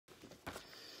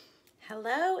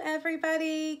Hello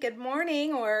everybody, good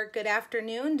morning or good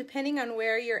afternoon depending on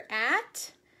where you're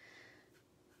at.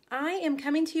 I am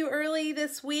coming to you early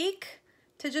this week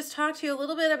to just talk to you a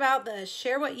little bit about the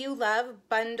Share What You Love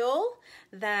bundle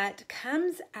that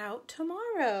comes out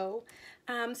tomorrow.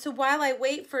 So while I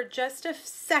wait for just a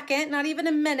second, not even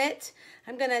a minute,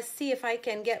 I'm gonna see if I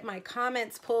can get my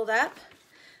comments pulled up.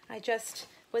 I just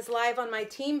was live on my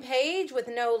team page with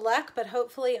no luck, but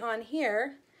hopefully on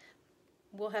here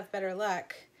we'll have better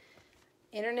luck.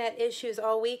 Internet issues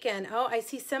all weekend. Oh, I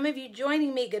see some of you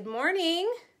joining me. Good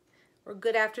morning or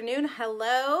good afternoon.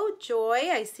 Hello, Joy.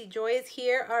 I see Joy is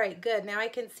here. All right, good. Now I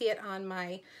can see it on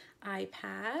my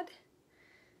iPad.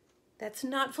 That's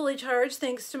not fully charged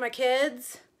thanks to my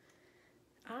kids.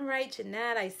 All right,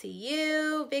 Jeanette, I see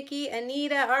you. Vicky,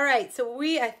 Anita. All right, so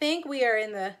I think we're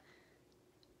in the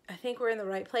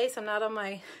right place. I'm not on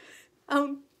my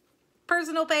own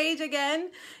personal page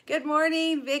again. Good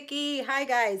morning, Vicky. Hi,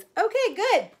 guys. Okay,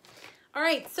 good. All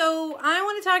right, so I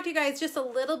want to talk to you guys just a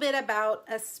little bit about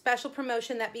a special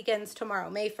promotion that begins tomorrow,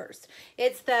 May 1st.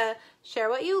 It's the Share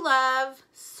What You Love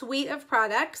suite of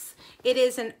products. It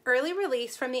is an early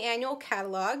release from the annual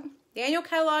catalog. The annual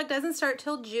catalog doesn't start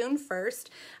till June 1st,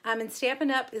 and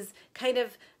Stampin' Up! Is kind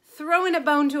of throwing a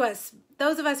bone to us.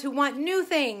 Those of us who want new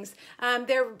things,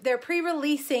 they're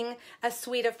pre-releasing a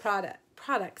suite of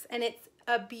products, and it's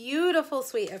a beautiful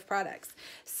suite of products.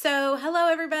 So hello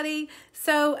everybody.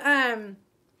 So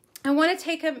I want to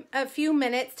take a few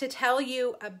minutes to tell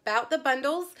you about the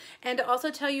bundles and to also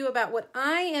tell you about what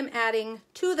I am adding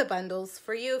to the bundles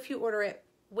for you if you order it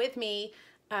with me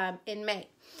in May.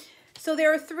 So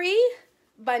there are 3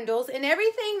 bundles, and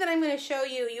everything that I'm going to show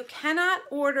you, you cannot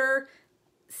order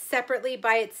separately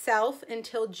by itself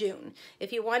until June.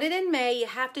 If you want it in May, you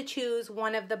have to choose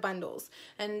one of the bundles,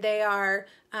 and they are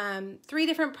 3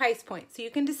 different price points, so you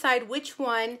can decide which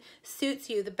one suits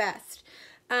you the best.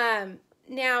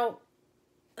 Now,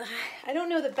 I don't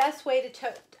know the best way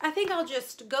to I think I'll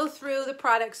just go through the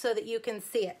products so that you can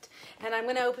see it, and I'm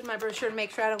going to open my brochure to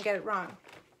make sure I don't get it wrong.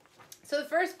 So the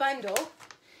first bundle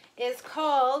is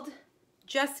called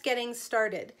Just Getting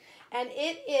Started, and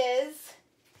it is,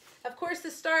 of course,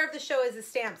 the star of the show is a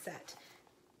stamp set.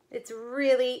 It's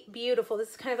really beautiful. This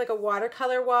is kind of like a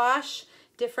watercolor wash,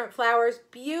 different flowers,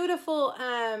 beautiful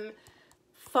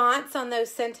fonts on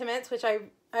those sentiments, which I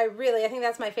think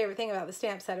that's my favorite thing about the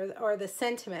stamp set, or the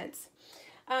sentiments.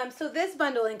 So this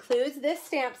bundle includes this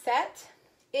stamp set.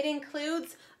 It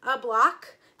includes a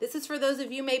block. This is for those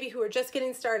of you maybe who are just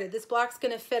getting started. This block's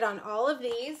going to fit on all of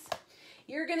these.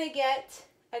 You're going to get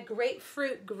a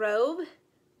Grapefruit Grove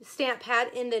stamp pad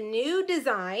in the new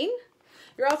design.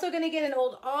 You're also going to get an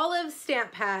old olive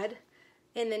stamp pad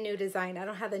in the new design. I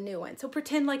don't have the new one, so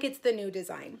pretend like it's the new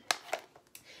design.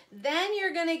 Then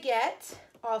you're going to get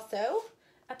also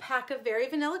a pack of Very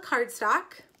Vanilla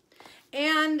cardstock,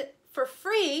 and for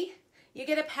free you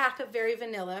get a pack of Very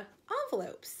Vanilla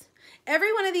envelopes.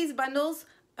 Every one of these bundles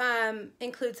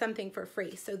includes something for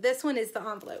free, so this one is the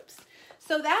envelopes.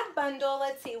 So that bundle,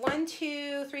 let's see, 1,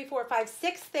 2, 3, 4, 5,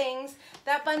 6 things.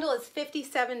 That bundle is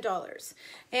 $57.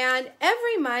 And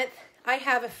every month I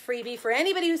have a freebie for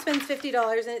anybody who spends $50,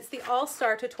 and it's the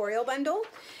All-Star Tutorial Bundle.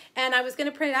 And I was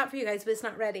going to print it out for you guys, but it's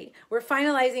not ready. We're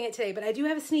finalizing it today, but I do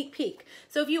have a sneak peek.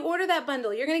 So if you order that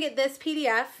bundle, you're going to get this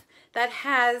PDF that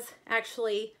has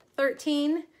actually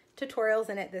 13 tutorials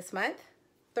in it this month.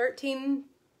 13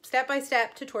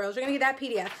 step-by-step tutorials. You're going to get that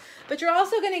PDF. But you're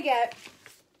also going to get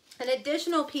an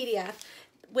additional PDF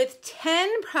with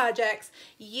 10 projects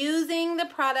using the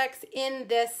products in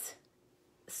this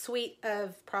suite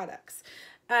of products.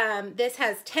 This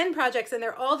has 10 projects, and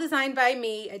they're all designed by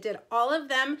me. I did all of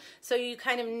them, so you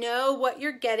kind of know what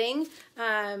you're getting,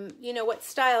 you know what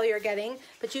style you're getting,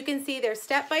 but you can see they're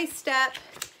step-by-step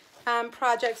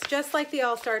projects just like the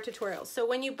All-Star tutorials. So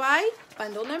when you buy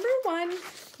bundle number 1,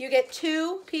 you get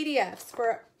 2 PDFs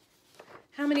for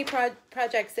how many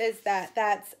projects is that?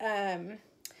 That's,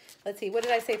 let's see, what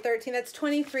did I say, 13? That's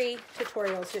 23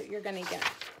 tutorials that you're going to get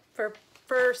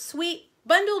for suite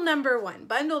bundle number 1.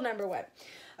 Bundle number 1.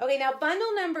 Okay, now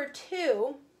bundle number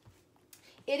 2,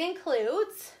 it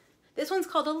includes, this one's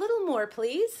called A Little More,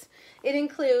 Please. It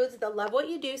includes the Love What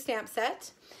You Do stamp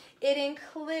set. It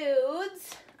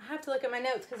includes, I have to look at my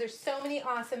notes because there's so many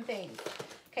awesome things.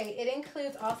 Okay, it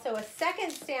includes also a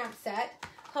second stamp set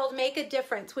called Make a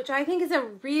Difference, which I think is a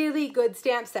really good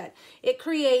stamp set. It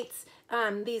creates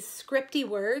these scripty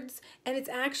words, and it's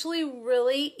actually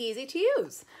really easy to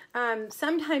use.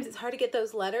 Sometimes it's hard to get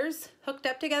those letters hooked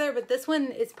up together, but this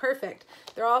one is perfect.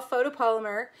 They're all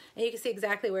photopolymer, and you can see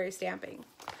exactly where you're stamping.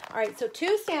 All right, so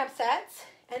 2 stamp sets,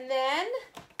 and then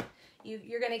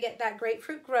You're going to get that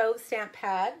Grapefruit Grove stamp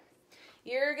pad.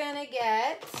 You're going to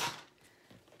get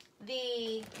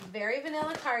the Very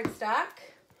Vanilla cardstock,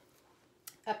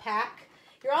 a pack.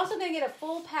 You're also going to get a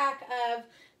full pack of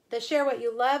the Share What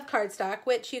You Love cardstock,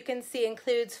 which you can see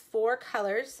includes 4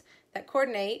 colors that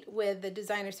coordinate with the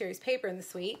Designer Series paper in the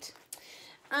suite.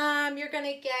 You're going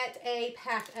to get a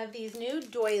pack of these new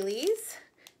doilies.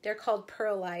 They're called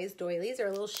pearlized doilies. They're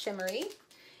a little shimmery.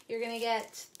 You're going to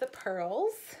get the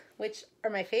pearls, which are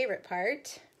my favorite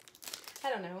part. I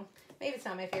don't know. Maybe it's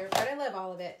not my favorite part. I love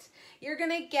all of it. You're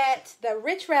going to get the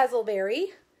Rich Razzleberry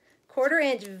 1/4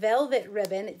 inch velvet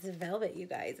ribbon. It's velvet, you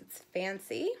guys. It's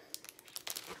fancy.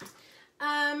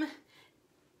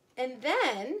 And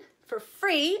then for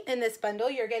free in this bundle,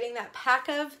 you're getting that pack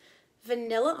of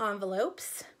vanilla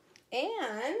envelopes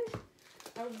and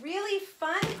a really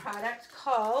fun product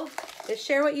called the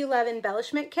Share What You Love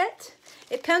Embellishment Kit.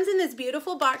 It comes in this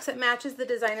beautiful box that matches the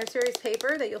Designer Series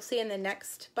paper that you'll see in the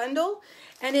next bundle,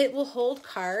 and it will hold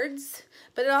cards,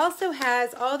 but it also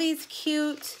has all these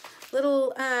cute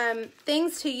little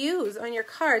things to use on your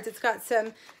cards. It's got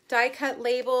some die cut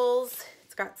labels.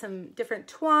 It's got some different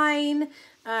twine.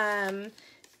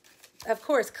 Of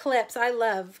course, clips. I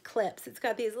love clips. It's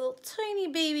got these little tiny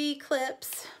baby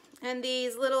clips and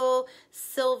these little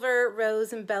silver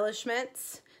rose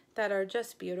embellishments that are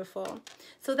just beautiful.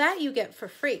 So that you get for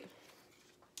free.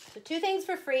 So 2 things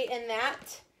for free in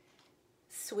that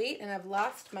suite, and I've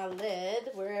lost my lid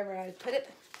wherever I put it.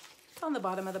 It's on the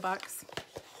bottom of the box,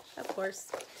 of course.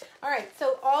 All right,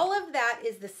 so all of that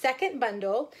is the second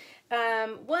bundle.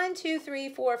 1, 2, 3,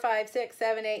 4, 5, 6,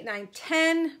 7, 8, 9,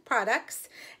 10 products,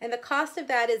 and the cost of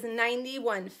that is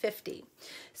 $91.50.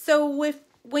 So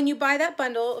when you buy that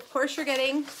bundle, of course you're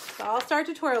getting the All-Star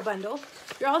Tutorial Bundle.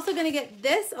 You're also going to get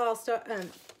this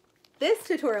this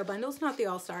tutorial bundle. It's not the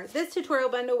All-Star. This tutorial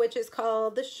bundle, which is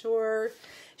called the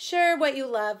Share What You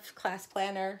Love Class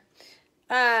Planner.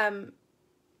 10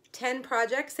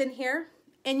 projects in here.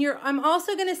 And I'm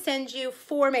also going to send you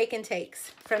 4 make and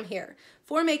takes from here.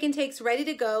 4 make and takes ready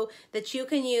to go that you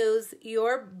can use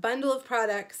your bundle of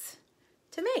products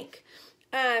to make.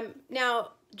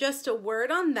 Now, just a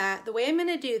word on that. The way I'm going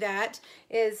to do that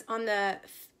is on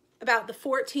about the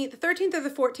 14th, the 13th or the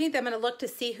 14th, I'm going to look to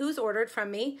see who's ordered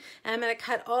from me. And I'm going to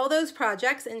cut all those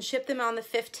projects and ship them on the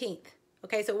 15th.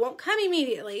 Okay, so it won't come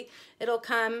immediately. It'll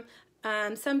come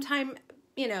sometime,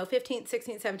 15th,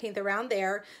 16th, 17th, around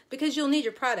there, because you'll need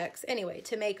your products anyway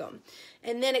to make them.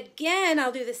 And then again,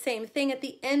 I'll do the same thing at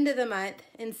the end of the month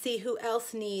and see who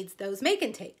else needs those make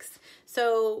and takes.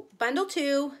 So bundle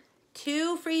 2,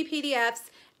 2 free PDFs,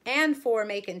 and 4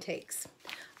 make and takes.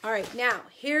 All right, now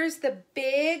here's the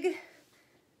big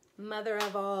mother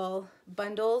of all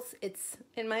bundles. It's,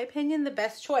 in my opinion, the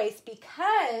best choice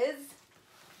because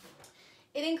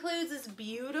it includes this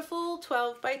beautiful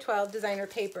 12 by 12 designer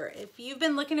paper. If you've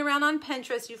been looking around on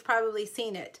Pinterest, you've probably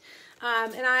seen it.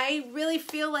 And I really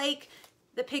feel like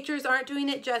the pictures aren't doing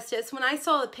it justice. When I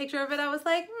saw a picture of it, I was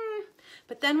like,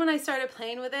 But then when I started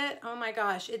playing with it, oh my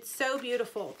gosh, it's so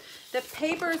beautiful. The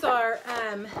papers are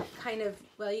kind of,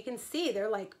 well, you can see they're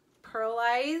like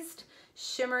pearlized,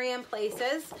 shimmery in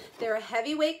places. They're a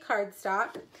heavyweight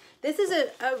cardstock. This is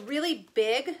a really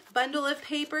big bundle of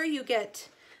paper. You get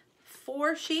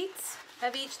 4 sheets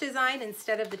of each design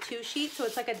instead of the 2 sheets, so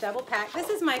it's like a double pack. This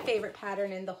is my favorite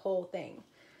pattern in the whole thing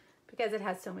because it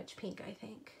has so much pink, I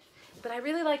think. But I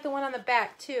really like the one on the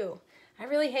back too. I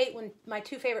really hate when my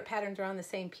 2 favorite patterns are on the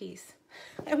same piece.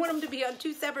 I want them to be on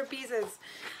 2 separate pieces.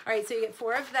 All right, so you get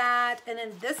 4 of that. And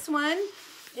then this one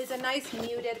is a nice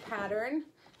muted pattern.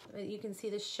 You can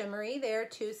see the shimmery there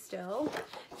too still.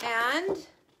 And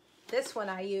this one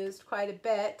I used quite a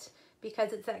bit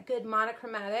because it's that good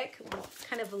monochromatic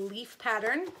kind of a leaf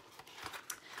pattern.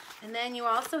 And then you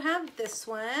also have this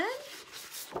one,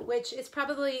 which is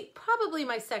probably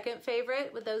my second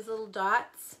favorite with those little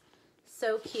dots.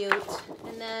 So cute.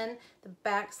 And then the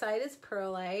back side is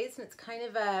pearlized, and it's kind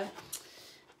of a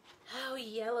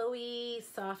yellowy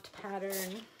soft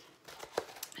pattern.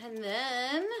 And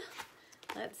then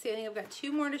let's see, I think I've got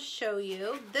 2 more to show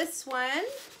you. This one,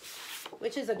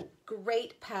 which is a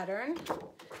great pattern,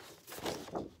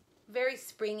 very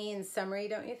springy and summery,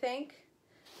 don't you think?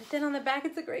 But then on the back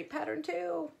it's a great pattern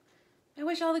too. I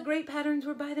wish all the great patterns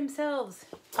were by themselves.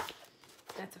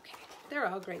 That's okay. They're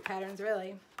all great patterns,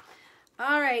 really.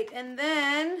 All right, and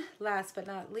then last but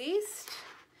not least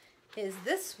is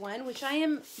this one, which I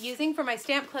am using for my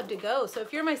Stamp Club to Go. So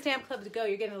if you're my Stamp Club to Go,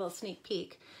 you're getting a little sneak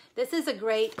peek. This is a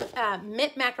great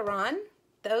mint macaron.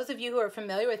 Those of you who are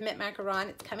familiar with mint macaron,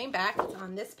 it's coming back. It's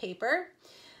on this paper.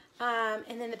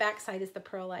 And then the back side is the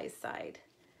pearlized side.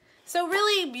 So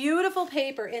really beautiful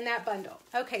paper in that bundle.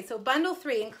 Okay, so bundle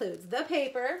 3 includes the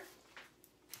paper.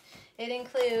 It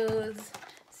includes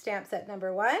stamp set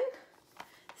number 1,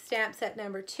 stamp set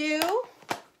number 2,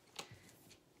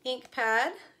 ink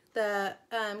pad, the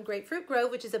Grapefruit Grove,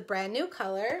 which is a brand new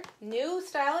color, new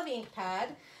style of ink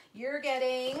pad. You're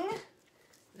getting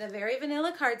the Very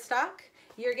Vanilla cardstock.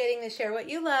 You're getting the Share What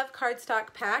You Love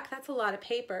cardstock pack. That's a lot of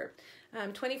paper.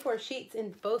 24 sheets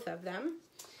in both of them.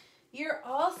 You're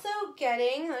also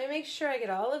getting, let me make sure I get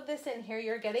all of this in here.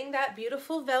 You're getting that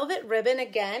beautiful velvet ribbon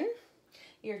again.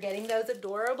 You're getting those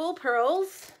adorable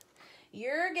pearls.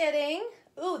 You're getting,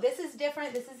 ooh, this is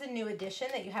different. This is a new edition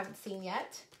that you haven't seen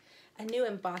yet. A new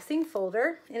embossing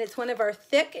folder, and it's one of our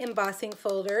thick embossing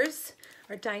folders,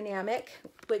 our dynamic,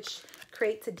 which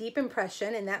creates a deep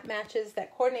impression, and that matches,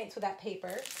 that coordinates with that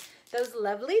paper. Those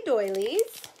lovely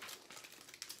doilies.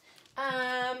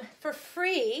 For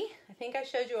free, I think I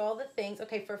showed you all the things.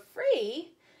 Okay, for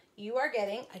free, you are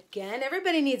getting, again,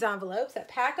 everybody needs envelopes, that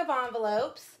pack of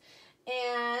envelopes,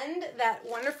 and that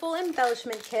wonderful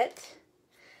embellishment kit.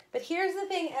 But here's the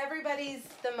thing everybody's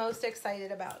the most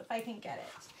excited about, if I can get it.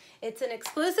 It's an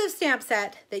exclusive stamp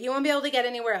set that you won't be able to get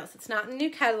anywhere else. It's not in the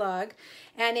new catalog,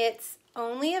 and it's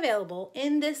only available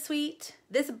in this suite,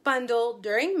 this bundle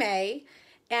during May,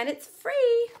 and it's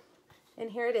free.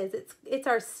 And here it is. It's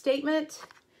our statement.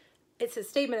 It's a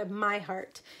statement of my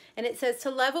heart. And it says,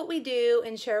 to love what we do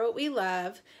and share what we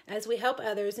love as we help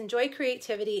others enjoy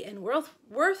creativity and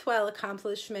worthwhile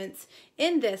accomplishments.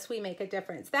 In this, we make a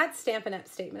difference. That's Stampin' Up!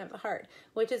 Statement of the Heart,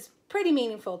 which is pretty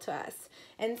meaningful to us.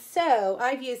 And so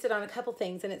I've used it on a couple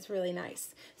things, and it's really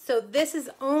nice. So this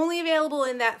is only available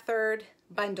in that third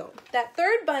bundle. That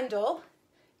third bundle,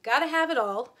 gotta have it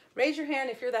all. Raise your hand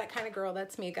if you're that kind of girl.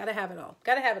 That's me. Gotta have it all.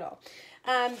 Gotta have it all.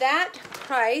 That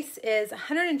price is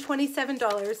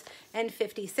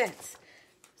 $127.50.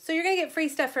 So you're going to get free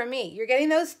stuff from me. You're getting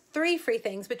those 3 free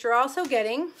things, but you're also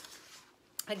getting,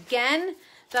 again,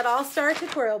 that All-Star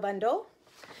tutorial bundle.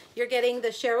 You're getting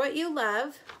the Share What You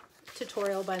Love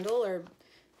tutorial bundle, or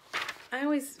I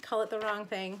always call it the wrong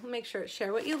thing. Make sure it's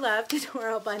Share What You Love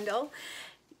tutorial bundle.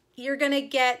 You're going to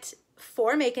get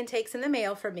 4 make and takes in the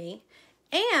mail from me,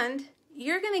 and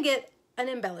you're going to get an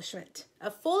embellishment,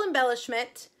 a full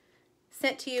embellishment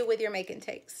sent to you with your make and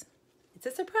takes. It's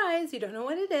a surprise. You don't know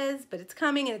what it is, but it's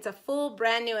coming, and it's a full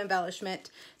brand new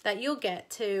embellishment that you'll get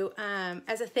to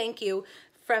as a thank you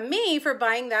from me for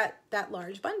buying that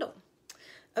large bundle.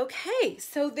 Okay,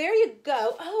 so there you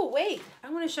go. Oh, wait, I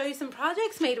want to show you some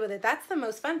projects made with it. That's the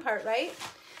most fun part, right?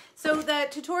 So the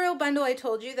tutorial bundle I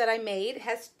told you that I made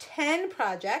has 10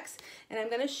 projects, and I'm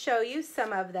going to show you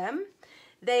some of them.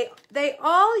 They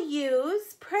all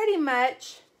use pretty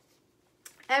much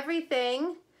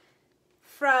everything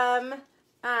from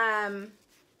the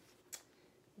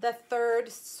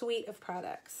third suite of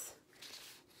products.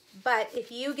 But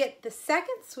if you get the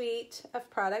second suite of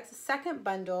products, the second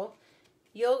bundle,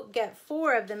 you'll get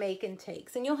 4 of the make and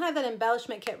takes. And you'll have that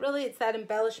embellishment kit. Really, it's that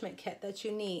embellishment kit that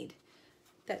you need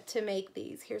to make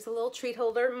these. Here's a little treat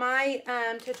holder. My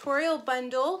tutorial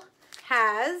bundle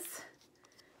has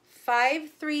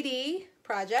 5 3D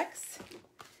projects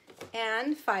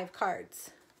and 5 cards.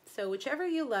 So whichever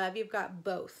you love, you've got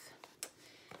both.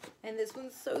 And this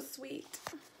one's so sweet.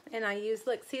 And I use,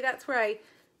 look, see, that's where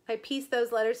I pieced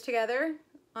those letters together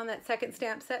on that second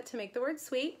stamp set to make the word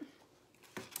sweet.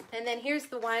 And then here's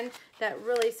the one, that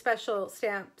really special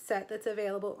stamp set that's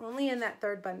available only in that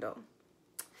third bundle.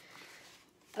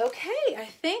 Okay, I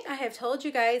think I have told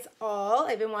you guys all.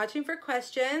 I've been watching for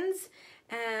questions,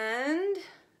 and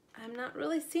I'm not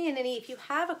really seeing any. If you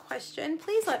have a question,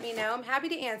 please let me know. I'm happy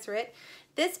to answer it.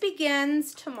 This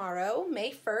begins tomorrow,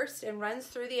 May 1st, and runs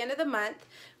through the end of the month.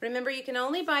 Remember, you can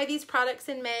only buy these products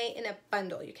in May in a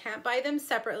bundle. You can't buy them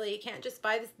separately. You can't just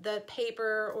buy the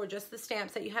paper or just the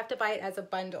stamp set. You have to buy it as a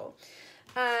bundle.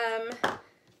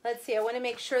 Let's see. I want to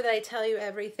make sure that I tell you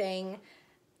everything.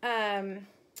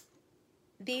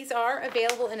 These are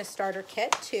available in a starter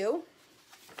kit, too.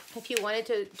 If you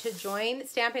wanted to join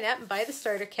Stampin' Up! And buy the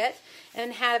starter kit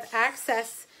and have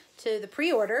access to the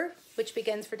pre-order, which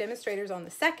begins for demonstrators on the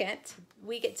 2nd.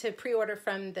 We get to pre-order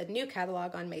from the new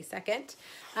catalog on May 2nd.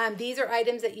 These are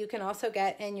items that you can also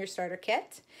get in your starter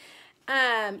kit.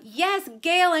 Yes,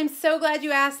 Gail, I'm so glad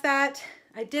you asked that.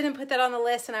 I didn't put that on the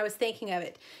list, and I was thinking of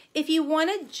it. If you want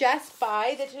to just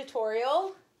buy the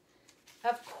tutorial,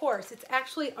 of course, it's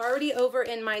actually already over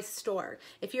in my store.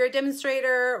 If you're a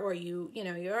demonstrator, or you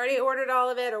already ordered all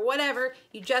of it or whatever,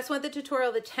 you just want the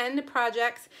tutorial, the 10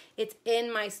 projects, it's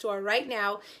in my store right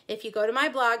now. If you go to my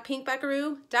blog,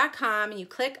 pinkbuckaroo.com, and you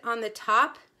click on the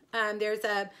top, there's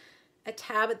a a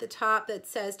tab at the top that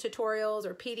says tutorials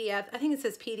or PDF. I think it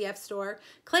says PDF store.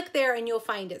 Click there and you'll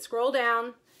find it. Scroll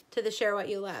down to the Share What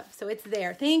You Love. So it's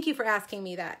there. Thank you for asking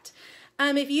me that.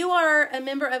 If you are a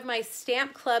member of my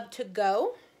Stamp Club to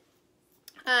Go,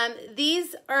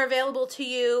 these are available to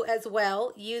you as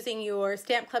well using your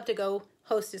Stamp Club to Go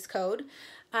hostess code.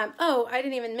 Oh, I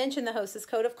didn't even mention the hostess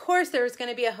code. Of course, there's going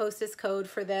to be a hostess code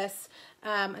for this,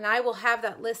 and I will have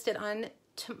that listed on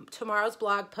tomorrow's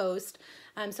blog post,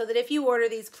 so that if you order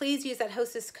these, please use that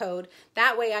hostess code.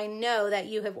 That way I know that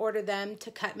you have ordered them to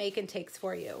cut, make, and takes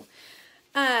for you.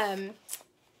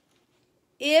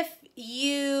 If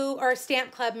you are a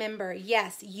Stamp Club member,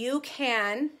 yes, you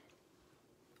can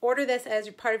order this as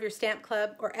part of your Stamp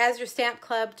Club or as your Stamp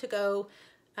Club to Go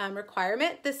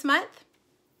requirement this month.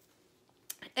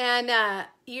 And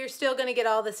you're still going to get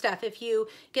all the stuff. If you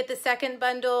get the second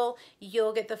bundle,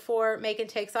 you'll get the 4 make and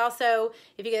takes also.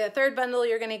 If you get a third bundle,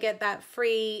 you're going to get that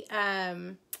free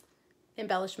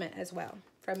embellishment as well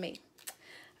from me.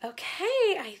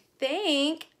 Okay, I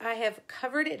think I have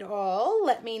covered it all.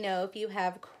 Let me know if you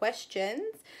have questions.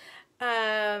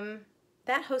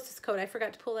 That hostess code, I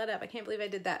forgot to pull that up. I can't believe I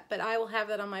did that, but I will have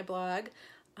that on my blog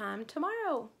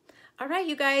tomorrow. All right,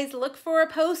 you guys, look for a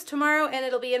post tomorrow, and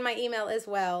it'll be in my email as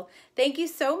well. Thank you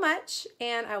so much,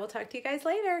 and I will talk to you guys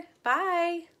later.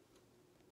 Bye.